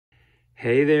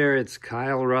Hey there, it's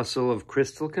Kyle Russell of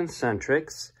Crystal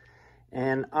Concentrics,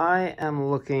 and I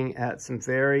am looking at some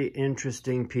very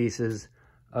interesting pieces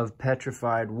of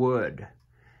petrified wood.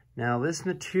 Now, this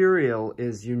material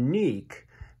is unique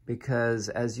because,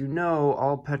 as you know,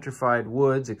 all petrified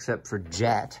woods, except for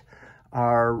jet,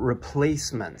 are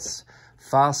replacements.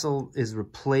 Fossil is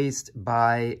replaced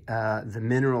by the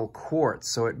mineral quartz,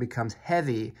 so it becomes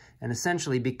heavy and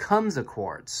essentially becomes a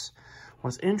quartz.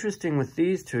 What's interesting with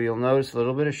these two, you'll notice a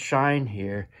little bit of shine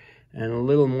here and a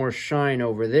little more shine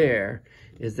over there,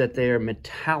 is that they are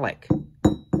metallic.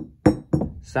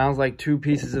 Sounds like two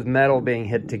pieces of metal being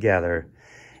hit together.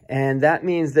 And that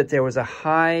means that there was a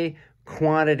high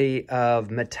quantity of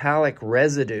metallic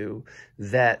residue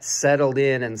that settled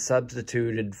in and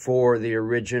substituted for the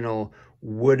original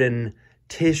wooden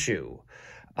tissue.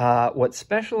 What's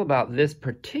special about this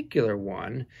particular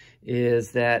one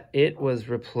is that it was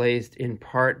replaced in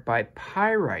part by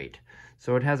pyrite.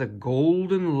 So it has a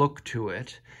golden look to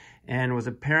it and was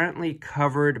apparently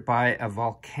covered by a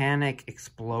volcanic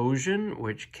explosion,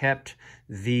 which kept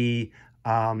the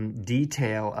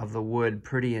detail of the wood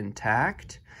pretty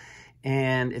intact.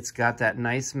 And it's got that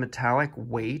nice metallic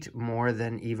weight, more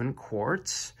than even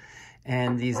quartz.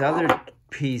 And these other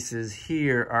pieces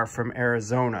here are from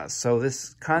Arizona. So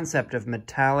this concept of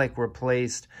metallic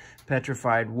replaced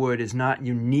petrified wood is not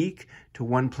unique to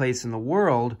one place in the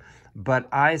world, but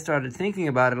I started thinking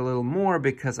about it a little more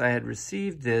because I had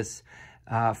received this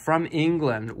from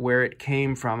England, where it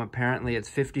came from. Apparently it's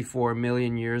 54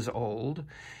 million years old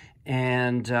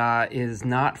and is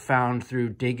not found through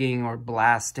digging or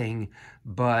blasting,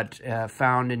 but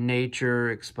found in nature,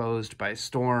 exposed by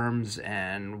storms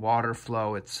and water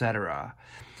flow, etc.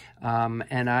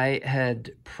 And I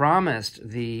had promised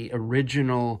the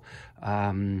original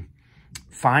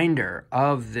finder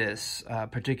of this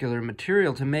particular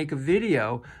material to make a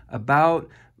video about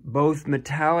both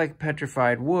metallic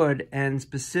petrified wood and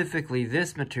specifically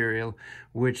this material,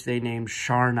 which they named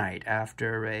Sharnite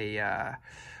after a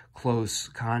close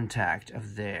contact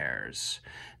of theirs.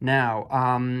 Now,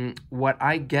 what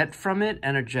I get from it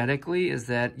energetically is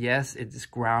that, yes, it's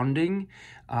grounding.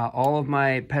 All of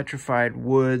my petrified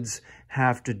woods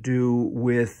have to do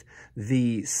with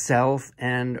the self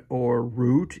and or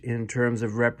root in terms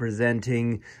of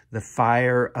representing the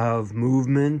fire of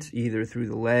movement, either through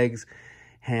the legs,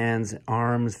 hands,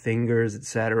 arms, fingers,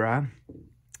 etc.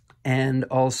 And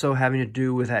also having to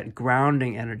do with that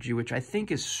grounding energy, which I think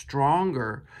is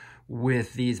stronger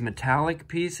with these metallic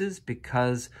pieces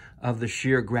because of the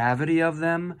sheer gravity of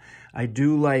them. I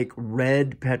do like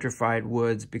red petrified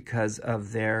woods because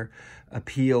of their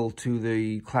appeal to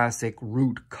the classic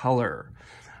root color.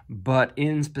 But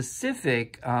in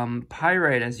specific,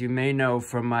 pyrite, as you may know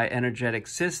from my energetic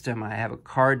system, I have a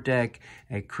card deck,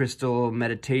 a crystal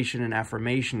meditation and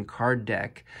affirmation card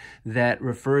deck that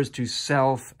refers to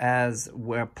self as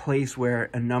a place where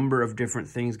a number of different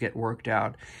things get worked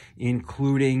out,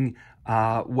 including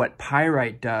what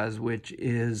pyrite does, which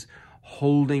is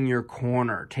holding your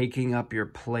corner, taking up your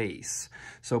place.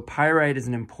 So pyrite is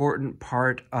an important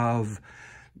part of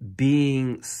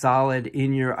being solid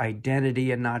in your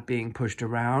identity and not being pushed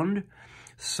around.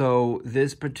 So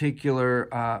this particular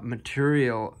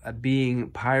material,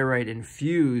 being pyrite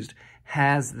infused,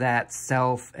 has that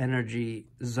self energy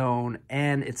zone,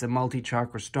 and it's a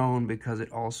multi-chakra stone because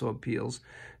it also appeals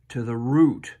to the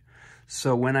root.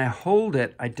 So when I hold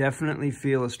it, I definitely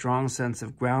feel a strong sense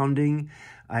of grounding.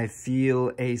 I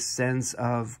feel a sense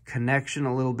of connection,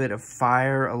 a little bit of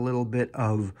fire, a little bit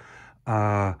of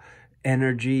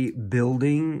energy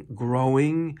building,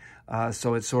 growing.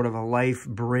 So it's sort of a life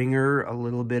bringer, a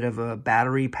little bit of a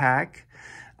battery pack.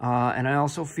 And I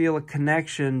also feel a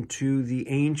connection to the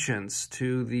ancients,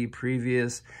 to the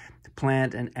previous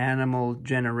plant and animal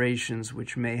generations,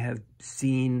 which may have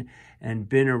seen and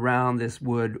been around this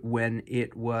wood when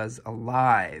it was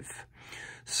alive.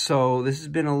 So this has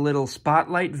been a little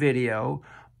spotlight video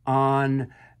on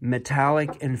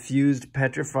metallic infused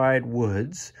petrified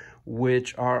woods,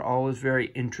 which are always very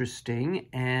interesting,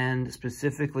 and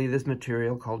specifically this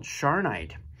material called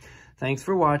Sharnite. Thanks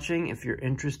for watching. If you're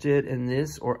interested in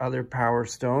this or other power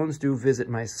stones, do visit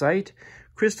my site,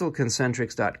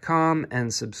 crystalconcentrics.com,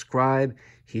 and subscribe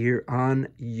here on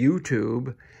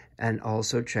YouTube, and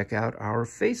also check out our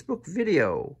Facebook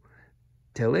video.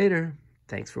 Till later,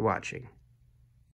 thanks for watching.